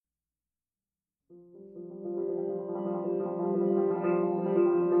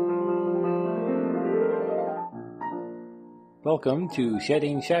Welcome to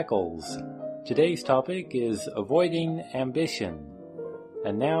Shedding Shackles. Today's topic is avoiding ambition.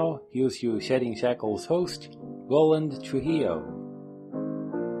 And now, here's your Shedding Shackles host, Roland Trujillo.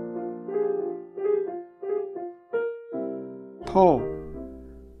 Paul,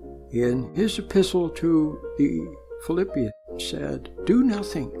 in his epistle to the Philippians, said, "Do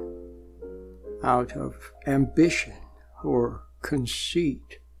nothing out of ambition or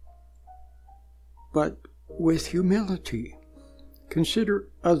conceit, but with humility consider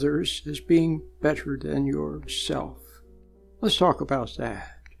others as being better than yourself." Let's talk about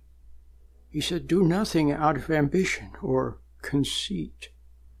that. He said, do nothing out of ambition or conceit.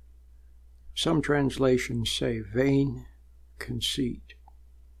 Some translations say vain conceit.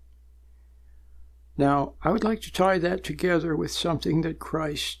 Now, I would like to tie that together with something that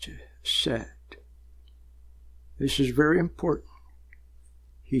Christ said. This is very important.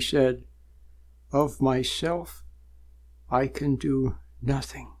 He said, "Of myself I can do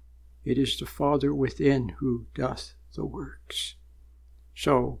nothing. It is the Father within who doth the works."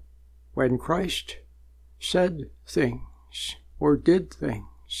 So, when Christ said things or did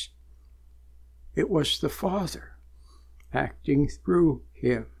things, it was the Father acting through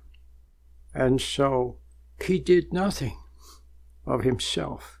him. And so, he did nothing of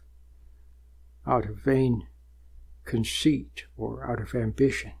himself out of vain conceit or out of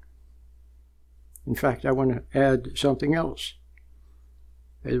ambition. In fact, I want to add something else.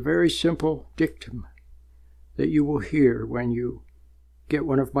 A very simple dictum that you will hear when you get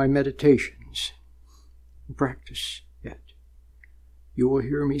one of my meditations. Practice it. You will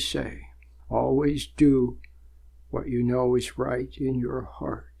hear me say, always do what you know is right in your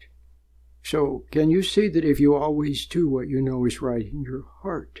heart. So, can you see that if you always do what you know is right in your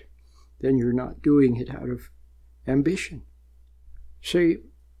heart, then you're not doing it out of ambition? See,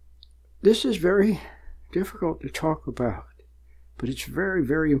 this is very difficult to talk about, but it's very,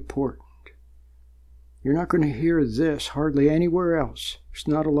 very important. You're not going to hear this hardly anywhere else. There's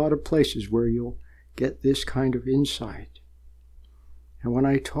not a lot of places where you'll get this kind of insight. And when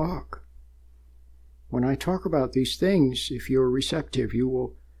I talk about these things, if you're receptive, you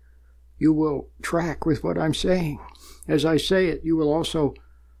will track with what I'm saying. As I say it, you will also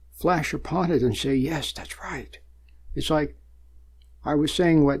flash upon it and say, yes, that's right. It's like I was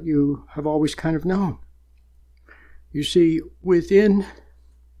saying what you have always kind of known. You see, within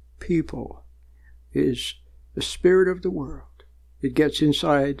people is the spirit of the world. It gets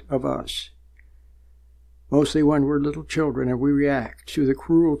inside of us, mostly when we're little children and we react to the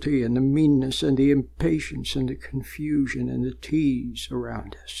cruelty and the meanness and the impatience and the confusion and the tease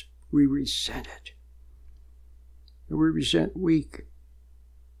around us. We resent it. And we resent weak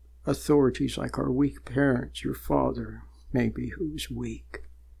authorities like our weak parents, your father, maybe, who's weak.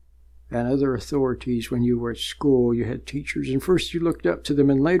 And other authorities, when you were at school, you had teachers, and first you looked up to them,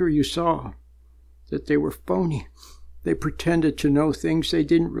 and later you saw that they were phony. They pretended to know things they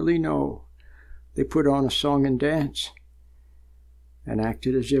didn't really know. They put on a song and dance and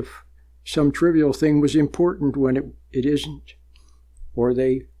acted as if some trivial thing was important when it isn't. Or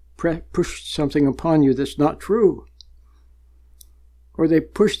they pushed something upon you that's not true. Or they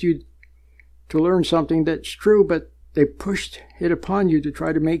pushed you to learn something that's true, but they pushed it upon you to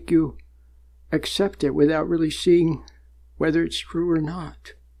try to make you accept it without really seeing whether it's true or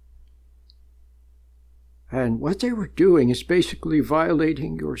not. And what they were doing is basically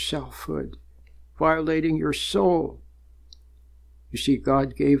violating your selfhood, violating your soul. You see,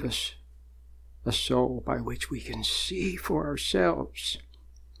 God gave us a soul by which we can see for ourselves.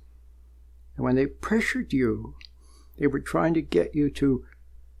 And when they pressured you, they were trying to get you to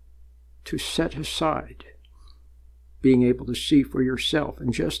set aside being able to see for yourself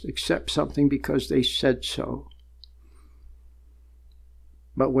and just accept something because they said so.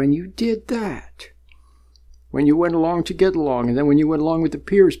 But when you did that, when you went along to get along, and then when you went along with the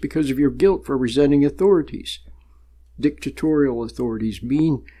peers because of your guilt for resenting authorities, dictatorial authorities,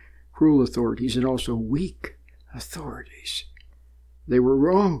 mean, cruel authorities, and also weak authorities, they were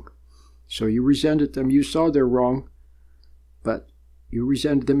wrong. So you resented them. You saw they're wrong, but you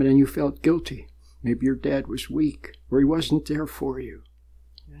resented them and then you felt guilty. Maybe your dad was weak, or he wasn't there for you.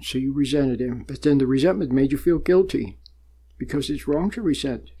 And so you resented him. But then the resentment made you feel guilty, because it's wrong to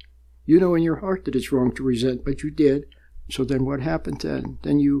resent. You know in your heart that it's wrong to resent, but you did. So then what happened then?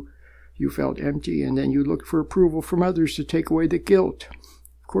 Then you felt empty, and then you looked for approval from others to take away the guilt.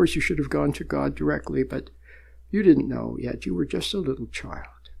 Of course, you should have gone to God directly, but you didn't know yet. You were just a little child.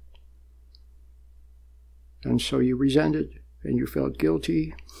 And so you resented, and you felt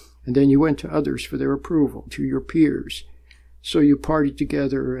guilty, And then you went to others for their approval, to your peers. So you partied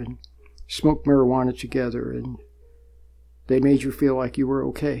together and smoked marijuana together, and they made you feel like you were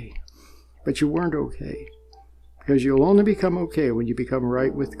okay. But you weren't okay, because you'll only become okay when you become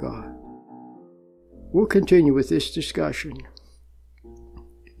right with God. We'll continue with this discussion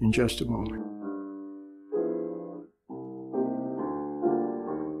in just a moment.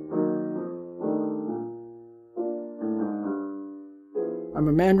 I'm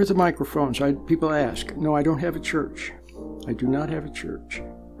a man with a microphone, so people ask, no, I don't have a church. I do not have a church.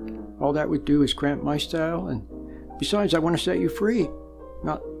 All that would do is cramp my style, and besides, I want to set you free,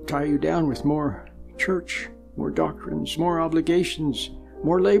 not tie you down with more church, more doctrines, more obligations,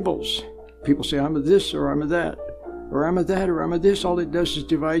 more labels. People say, I'm a this or I'm a that, or I'm a that or I'm a this. All it does is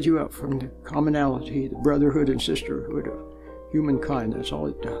divide you up from the commonality, the brotherhood and sisterhood of humankind. That's all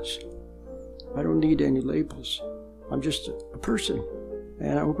it does. I don't need any labels. I'm just a person.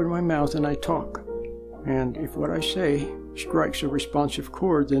 And I open my mouth and I talk. And if what I say strikes a responsive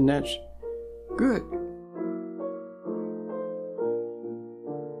chord, then that's good.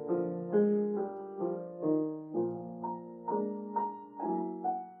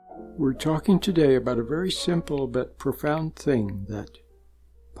 We're talking today about a very simple but profound thing that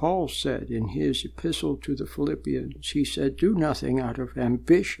Paul said in his epistle to the Philippians. He said, do nothing out of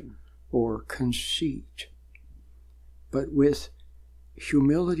ambition or conceit, but with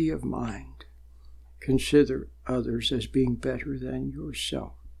humility of mind, consider others as being better than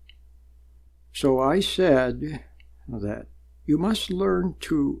yourself. So I said that you must learn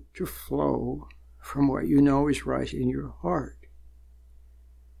to flow from what you know is right in your heart,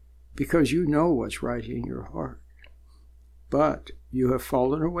 because you know what's right in your heart, but you have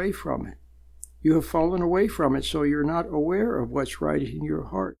fallen away from it. You have fallen away from it, so you're not aware of what's right in your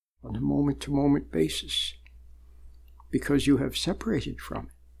heart on a moment-to-moment basis, because you have separated from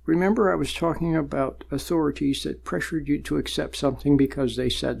it. Remember, I was talking about authorities that pressured you to accept something because they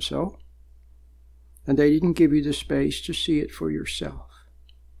said so, and they didn't give you the space to see it for yourself.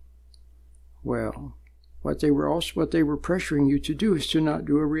 Well, what they were pressuring you to do is to not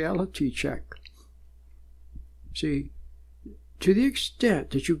do a reality check. See, to the extent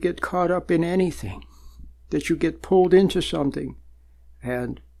that you get caught up in anything, that you get pulled into something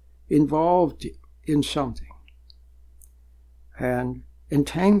and involved in something, and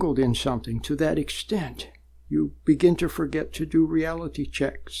entangled in something, to that extent, you begin to forget to do reality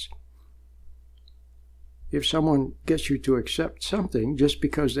checks. If someone gets you to accept something just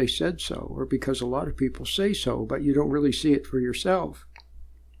because they said so, or because a lot of people say so, but you don't really see it for yourself,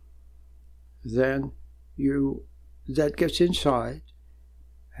 then that gets inside,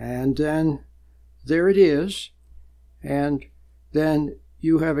 and then there it is, and then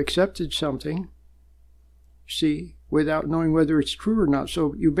you have accepted something, see, without knowing whether it's true or not.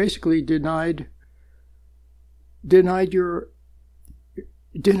 So you basically denied your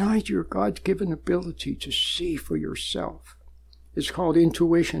God-given ability to see for yourself. It's called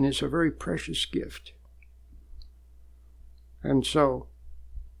intuition. It's a very precious gift. And so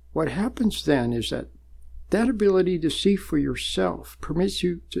what happens then is that ability to see for yourself permits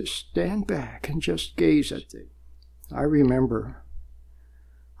you to stand back and just gaze at it. I remember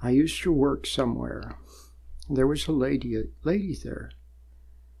I used to work somewhere. There was a lady there.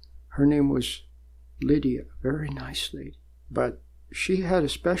 Her name was Lydia, very nice lady. But she had a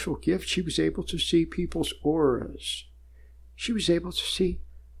special gift. She was able to see people's auras. She was able to see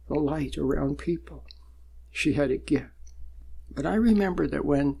the light around people. She had a gift. But I remember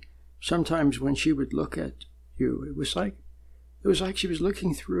that sometimes when she would look at you, it was like she was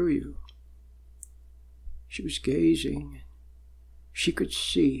looking through you. She was gazing. She could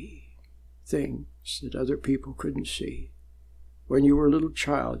see things that other people couldn't see. When you were a little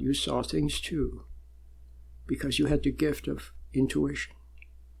child, you saw things too, because you had the gift of intuition.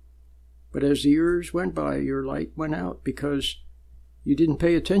 But as the years went by, your light went out because you didn't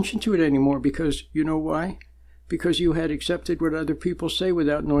pay attention to it anymore, because you know why? Because you had accepted what other people say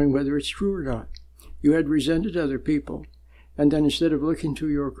without knowing whether it's true or not. You had resented other people, and then instead of looking to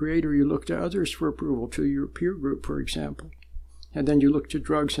your Creator, you looked to others for approval, to your peer group, for example. And then you look to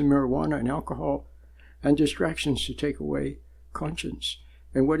drugs and marijuana and alcohol and distractions to take away conscience.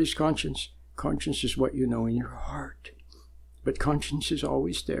 And what is conscience? Conscience is what you know in your heart. But conscience is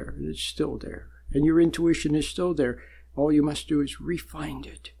always there, and it's still there. And your intuition is still there. All you must do is refine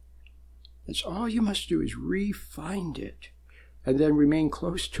it. That's all you must do, is refine it, and then remain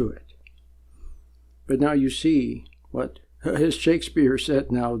close to it. But now you see what, as Shakespeare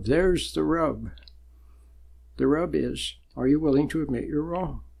said, now there's the rub. The rub is, are you willing to admit you're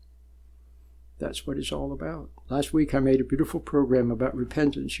wrong? That's what it's all about. Last week I made a beautiful program about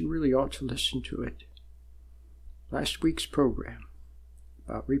repentance. You really ought to listen to it. Last week's program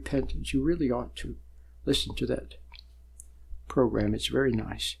about repentance. You really ought to listen to that program. It's very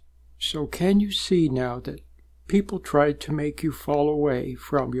nice. So can you see now that people tried to make you fall away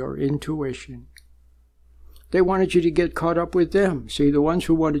from your intuition? They wanted you to get caught up with them. See, the ones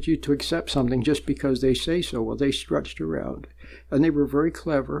who wanted you to accept something just because they say so, well, they stretched around. And they were very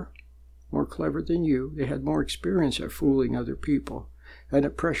clever, more clever than you. They had more experience at fooling other people and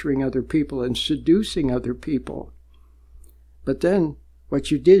at pressuring other people and seducing other people. But then what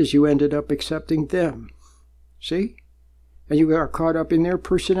you did is you ended up accepting them. See? And you got caught up in their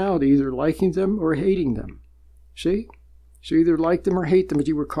personality, either liking them or hating them. See? So you either like them or hate them, but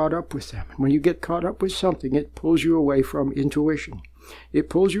you were caught up with them. And when you get caught up with something, it pulls you away from intuition. It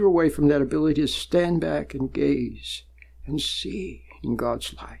pulls you away from that ability to stand back and gaze and see in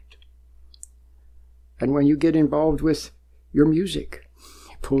God's light. And when you get involved with your music,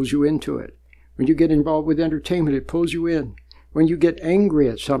 it pulls you into it. When you get involved with entertainment, it pulls you in. When you get angry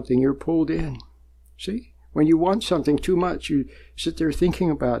at something, you're pulled in. See? When you want something too much, you sit there thinking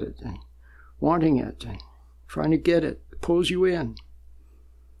about it and wanting it and trying to get it. It pulls you in.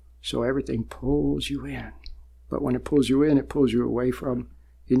 So everything pulls you in. But when it pulls you in, it pulls you away from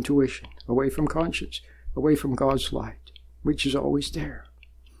intuition, away from conscience, away from God's light, which is always there.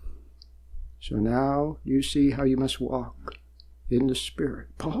 So now you see how you must walk in the Spirit.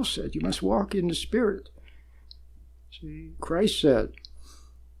 Paul said you must walk in the Spirit. See, Christ said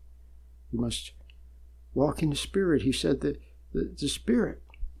you must walk in the Spirit. He said that the Spirit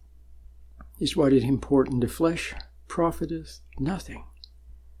is what is important. The flesh profiteth nothing.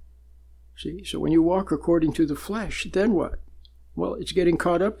 See, so when you walk according to the flesh, then what? Well, it's getting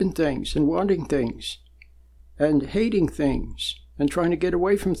caught up in things and wanting things and hating things and trying to get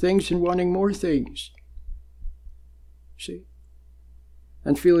away from things and wanting more things. See?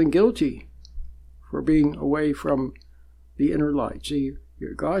 And feeling guilty for being away from the inner light. See,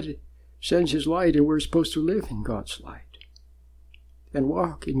 God sends His light and we're supposed to live in God's light and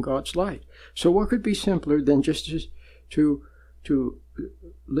walk in God's light. So what could be simpler than just to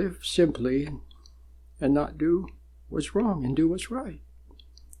live simply and not do what's wrong and do what's right?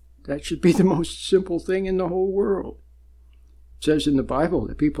 That should be the most simple thing in the whole world. It says in the Bible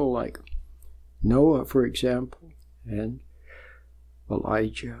that people like Noah, for example, and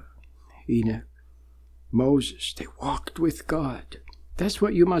Elijah, Enoch, Moses, they walked with God. That's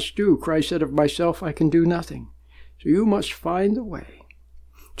what you must do. Christ said, of myself I can do nothing. So you must find the way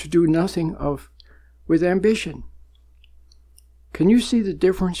to do nothing with ambition. Can you see the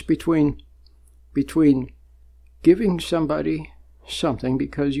difference between giving somebody something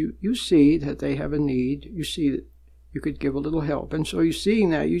because you see that they have a need, you see that you could give a little help, and so you're seeing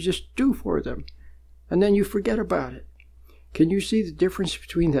that, you just do for them, and then you forget about it. Can you see the difference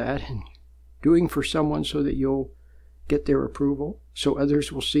between that and doing for someone so that you'll get their approval, so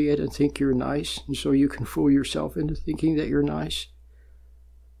others will see it and think you're nice, and so you can fool yourself into thinking that you're nice?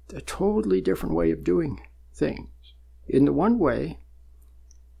 A totally different way of doing things. In the one way,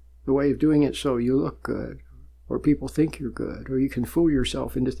 the way of doing it so you look good, or people think you're good, or you can fool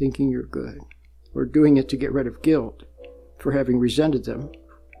yourself into thinking you're good, or doing it to get rid of guilt for having resented them.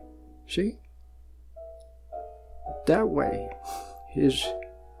 See? That way is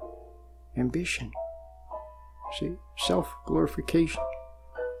ambition. See? Self-glorification.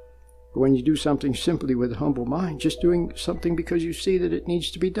 But when you do something simply with a humble mind, just doing something because you see that it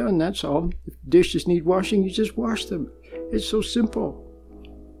needs to be done, that's all. If dishes need washing, you just wash them. It's so simple.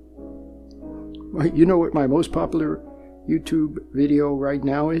 You know what my most popular YouTube video right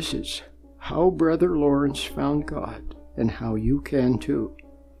now is? It's How Brother Lawrence Found God, and how you can too.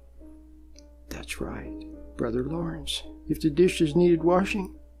 That's right, Brother Lawrence. If the dishes needed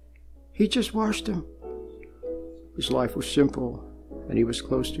washing, he just washed them. His life was simple, and he was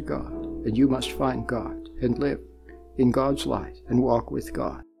close to God. And you must find God and live in God's light and walk with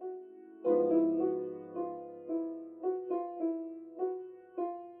God.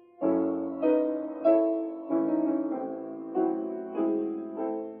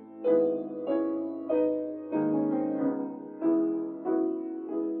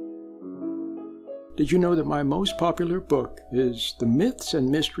 Did you know that my most popular book is The Myths and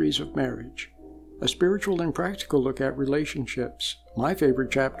Mysteries of Marriage? A spiritual and practical look at relationships. My favorite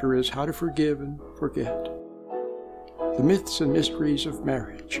chapter is How to Forgive and Forget. The Myths and Mysteries of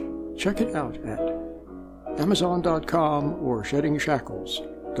Marriage. Check it out at Amazon.com or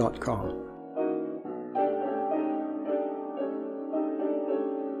SheddingShackles.com.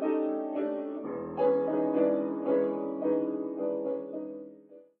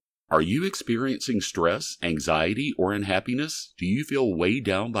 Are you experiencing stress, anxiety, or unhappiness? Do you feel weighed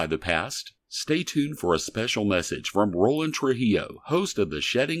down by the past? Stay tuned for a special message from Roland Trujillo, host of the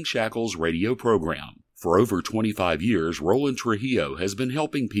Shedding Shackles radio program. For over 25 years, Roland Trujillo has been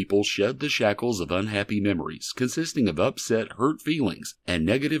helping people shed the shackles of unhappy memories, consisting of upset, hurt feelings, and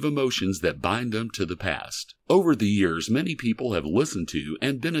negative emotions that bind them to the past. Over the years, many people have listened to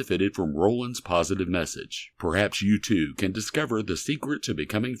and benefited from Roland's positive message. Perhaps you too can discover the secret to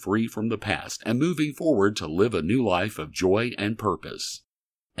becoming free from the past and moving forward to live a new life of joy and purpose.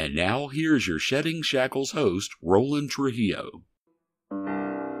 And now, here's your Shedding Shackles host, Roland Trujillo.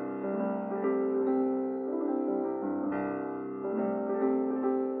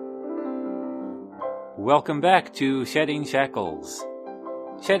 Welcome back to Shedding Shackles.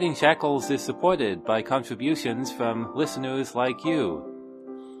 Shedding Shackles is supported by contributions from listeners like you.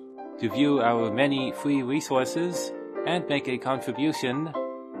 To view our many free resources and make a contribution,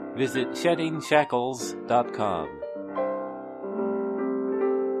 visit sheddingshackles.com.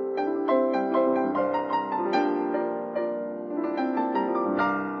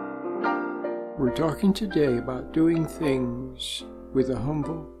 We're talking today about doing things with a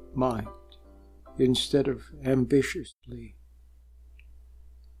humble mind instead of ambitiously.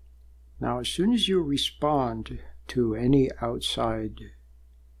 Now, as soon as you respond to any outside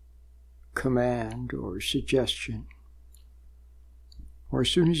command or suggestion, or as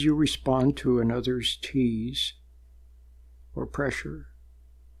soon as you respond to another's tease or pressure,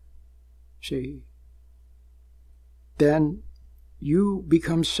 then you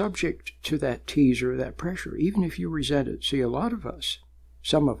become subject to that tease or that pressure, even if you resent it. See, a lot of us,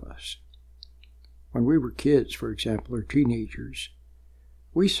 some of us, when we were kids, for example, or teenagers,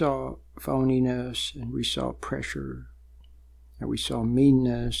 we saw phoniness and we saw pressure and we saw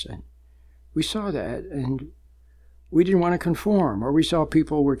meanness and we saw that and we didn't want to conform. Or we saw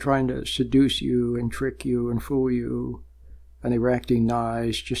people were trying to seduce you and trick you and fool you, and they were acting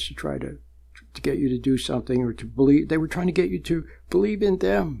nice just to try to get you to do something or to believe. They were trying to get you to believe in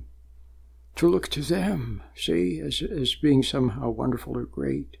them, to look to them, as being somehow wonderful or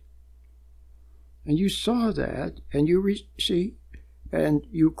great. And you saw that, and and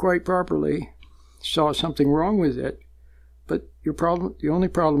you quite properly saw something wrong with it, but the only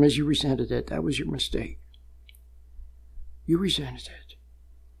problem is you resented it. That was your mistake. You resented it.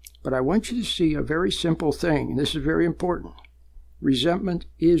 But I want you to see a very simple thing, and this is very important. Resentment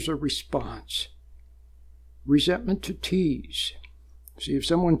is a response. Resentment to tease. See, if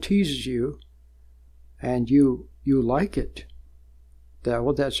someone teases you and you like it,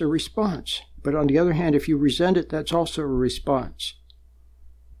 that's a response. But on the other hand, if you resent it, that's also a response.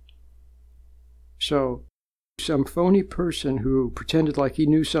 So, some phony person who pretended like he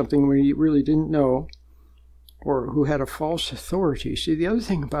knew something when he really didn't know, or who had a false authority. See, the other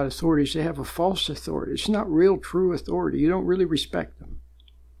thing about authority is they have a false authority. It's not real, true authority. You don't really respect them.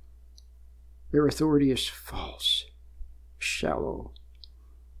 Their authority is false, shallow.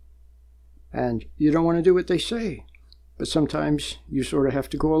 And you don't want to do what they say. But sometimes you sort of have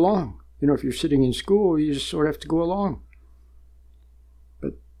to go along. If you're sitting in school, you just sort of have to go along.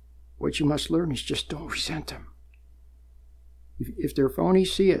 But what you must learn is just don't resent them. If they're phony,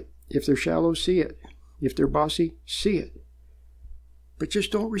 see it. If they're shallow, see it. If they're bossy, see it. But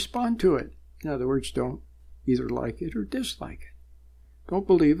just don't respond to it. In other words, don't either like it or dislike it. Don't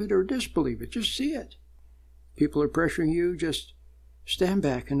believe it or disbelieve it. Just see it. People are pressuring you, just stand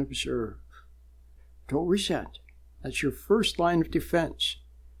back and observe. Don't resent. That's your first line of defense.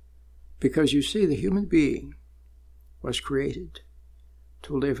 Because you see, the human being was created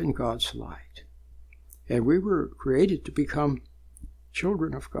to live in God's light. And we were created to become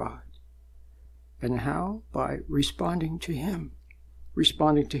children of God. And how? By responding to Him,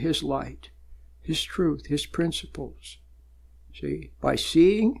 responding to His light, His truth, His principles. See, by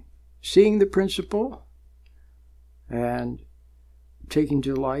seeing the principle and taking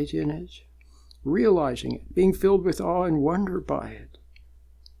delight in it, realizing it, being filled with awe and wonder by it,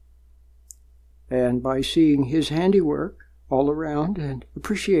 and by seeing His handiwork all around and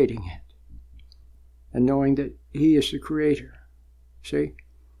appreciating it, and knowing that He is the Creator. See?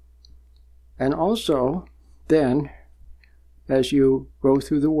 And also, then, as you go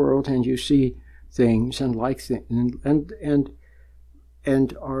through the world and you see things and like things and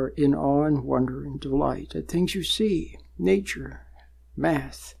are in awe and wonder and delight at things you see, nature,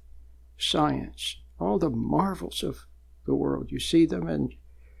 math, science, all the marvels of the world. You see them and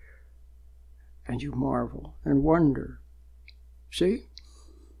you marvel and wonder. See?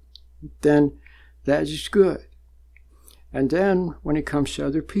 Then that is good. And then when it comes to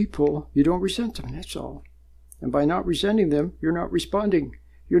other people, you don't resent them, that's all. And by not resenting them, you're not responding.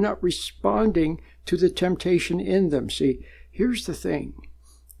 You're not responding to the temptation in them. See, here's the thing.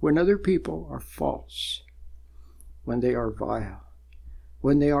 When other people are false, when they are vile,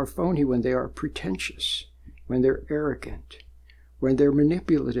 when they are phony, when they are pretentious, when they're arrogant, when they're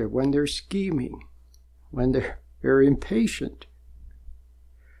manipulative, when they're scheming, when they're impatient.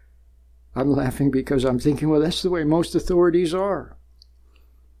 I'm laughing because I'm thinking, well, that's the way most authorities are.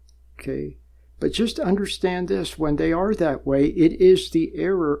 Okay? But just understand this, when they are that way, it is the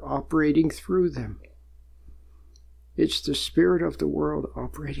error operating through them. It's the spirit of the world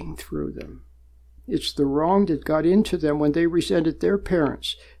operating through them. It's the wrong that got into them when they resented their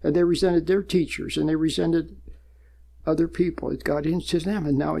parents, and they resented their teachers, and they resented other people. It got into them,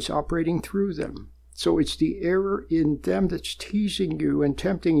 and now it's operating through them. So it's the error in them that's teasing you and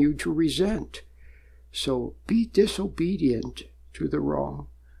tempting you to resent. So be disobedient to the wrong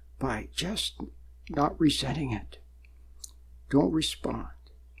by just not resenting it. Don't respond.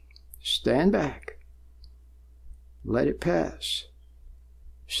 Stand back. Let it pass.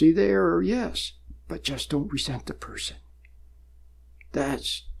 See the error, yes, but just don't resent the person.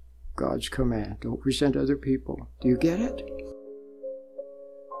 That's God's command. Don't resent other people. Do you get it?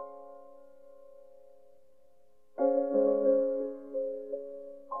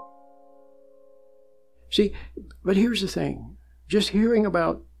 See, but here's the thing. Just hearing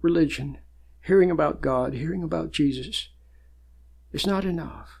about religion, hearing about God, hearing about Jesus, is not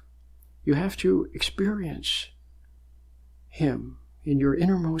enough. You have to experience Him in your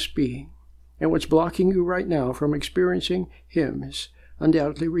innermost being. And what's blocking you right now from experiencing Him is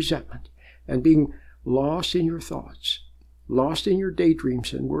undoubtedly resentment and being lost in your thoughts, lost in your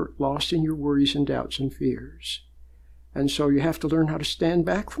daydreams, and lost in your worries and doubts and fears. And so you have to learn how to stand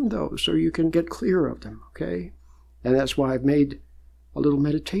back from those so you can get clear of them, okay? And that's why I've made a little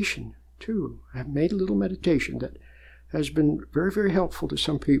meditation, too. I've made a little meditation that has been very, very helpful to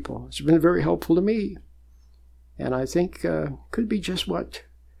some people. It's been very helpful to me. And I think could be just what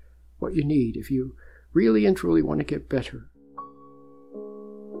you need if you really and truly want to get better.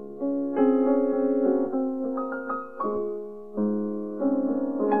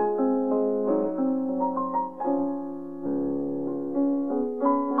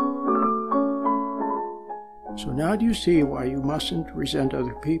 So now do you see why you mustn't resent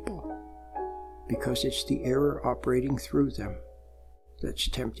other people? Because it's the error operating through them that's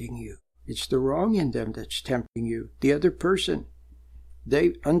tempting you. It's the wrong in them that's tempting you. The other person,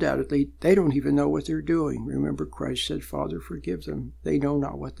 they don't even know what they're doing. Remember, Christ said, Father, forgive them. They know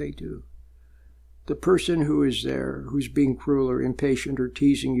not what they do. The person who is there, who's being cruel or impatient or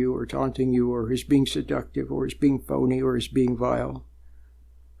teasing you or taunting you or is being seductive or is being phony or is being vile,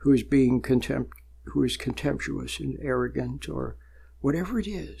 who is contemptuous and arrogant or whatever it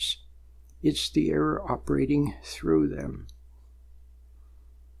is, it's the error operating through them.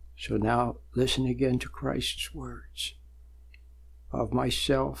 So now listen again to Christ's words. Of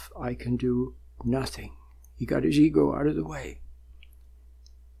myself I can do nothing. He got his ego out of the way.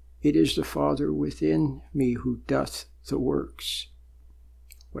 It is the Father within me who doth the works.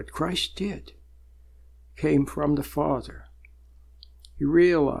 What Christ did came from the Father. He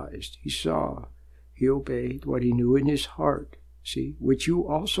realized, he saw, he obeyed what he knew in his heart. See, which you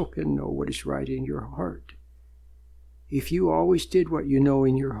also can know what is right in your heart. If you always did what you know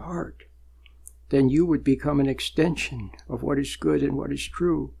in your heart, then you would become an extension of what is good and what is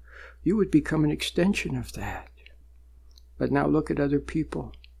true. You would become an extension of that. But now look at other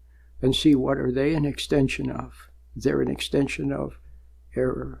people and see, what are they an extension of? They're an extension of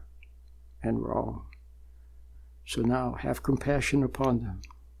error and wrong. So now have compassion upon them.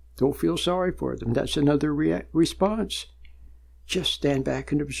 Don't feel sorry for them. That's another response. Just stand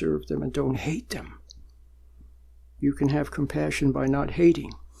back and observe them and don't hate them. You can have compassion by not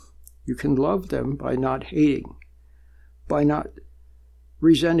hating. You can love them by not hating, by not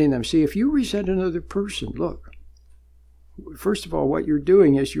resenting them. See, if you resent another person, look, first of all, what you're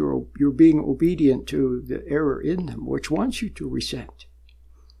doing is you're being obedient to the error in them, which wants you to resent.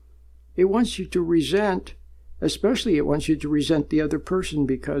 It wants you to resent, especially it wants you to resent the other person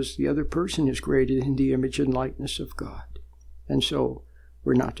because the other person is created in the image and likeness of God. And so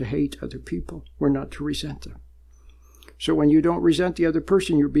we're not to hate other people. We're not to resent them. So when you don't resent the other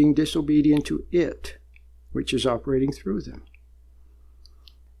person, you're being disobedient to it, which is operating through them.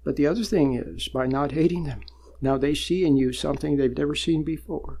 But the other thing is, by not hating them, now they see in you something they've never seen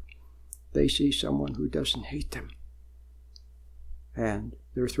before. They see someone who doesn't hate them. And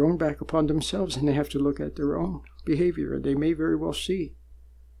they're thrown back upon themselves, and they have to look at their own behavior. And they may very well see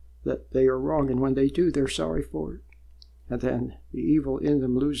that they are wrong, and when they do, they're sorry for it. And then the evil in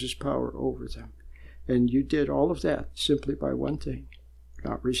them loses power over them. And you did all of that simply by one thing.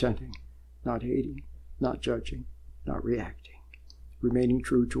 not resenting, not hating, not judging, not reacting, remaining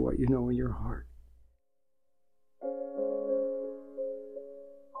true to what you know in your heart.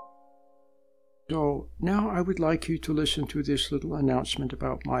 So now I would like you to listen to this little announcement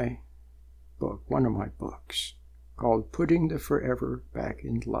about my book, one of my books, called Putting the Forever Back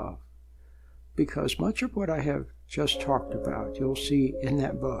in Love. Because much of what I have just talked about, you'll see in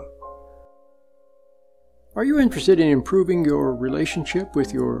that book. Are you interested in improving your relationship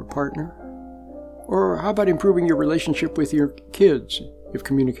with your partner? Or how about improving your relationship with your kids if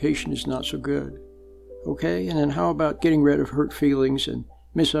communication is not so good? Okay, and then how about getting rid of hurt feelings and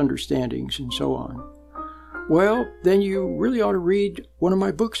misunderstandings and so on? Well, then you really ought to read one of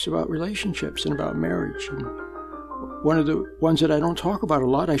my books about relationships and about marriage. And one of the ones that I don't talk about a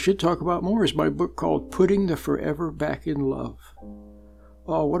lot, I should talk about more, is my book called Putting the Forever Back in Love.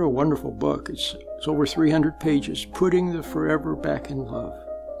 Oh, what a wonderful book. It's over 300 pages, Putting the Forever Back in Love.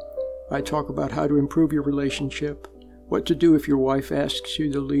 I talk about how to improve your relationship, what to do if your wife asks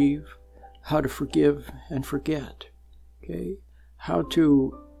you to leave, how to forgive and forget, okay? How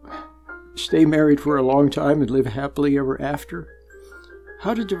to stay married for a long time and live happily ever after,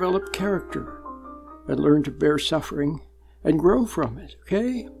 how to develop character and learn to bear suffering and grow from it,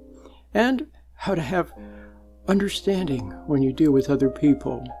 okay? And how to have understanding when you deal with other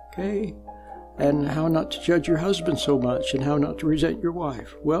people, okay? And how not to judge your husband so much and how not to resent your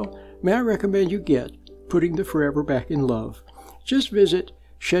wife. Well, may I recommend you get Putting the Forever Back in Love. Just visit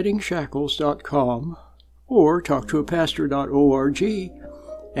SheddingShackles.com or talktoapastor.org,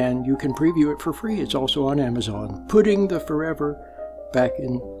 and you can preview it for free. It's also on Amazon. Putting the Forever Back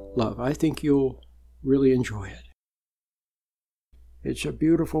in Love. I think you'll really enjoy it. It's a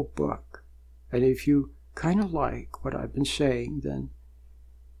beautiful book, and if you kind of like what I've been saying, then,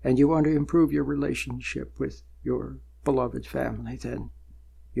 and you want to improve your relationship with your beloved family, then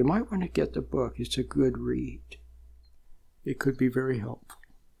you might want to get the book. It's a good read. It could be very helpful.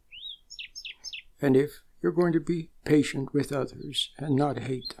 And if you're going to be patient with others and not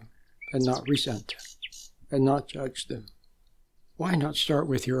hate them and not resent them and not judge them, why not start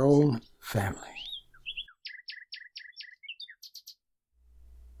with your own family?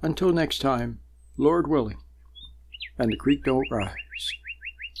 Until next time, Lord willing, and the creek don't rise,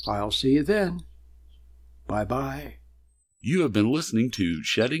 I'll see you then. Bye-bye. You have been listening to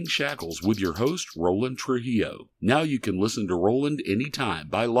Shedding Shackles with your host, Roland Trujillo. Now you can listen to Roland anytime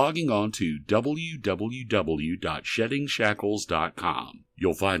by logging on to www.sheddingshackles.com.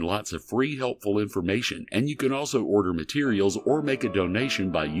 You'll find lots of free, helpful information, and you can also order materials or make a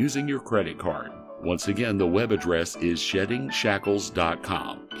donation by using your credit card. Once again, the web address is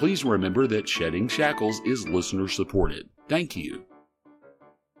SheddingShackles.com. Please remember that Shedding Shackles is listener-supported. Thank you.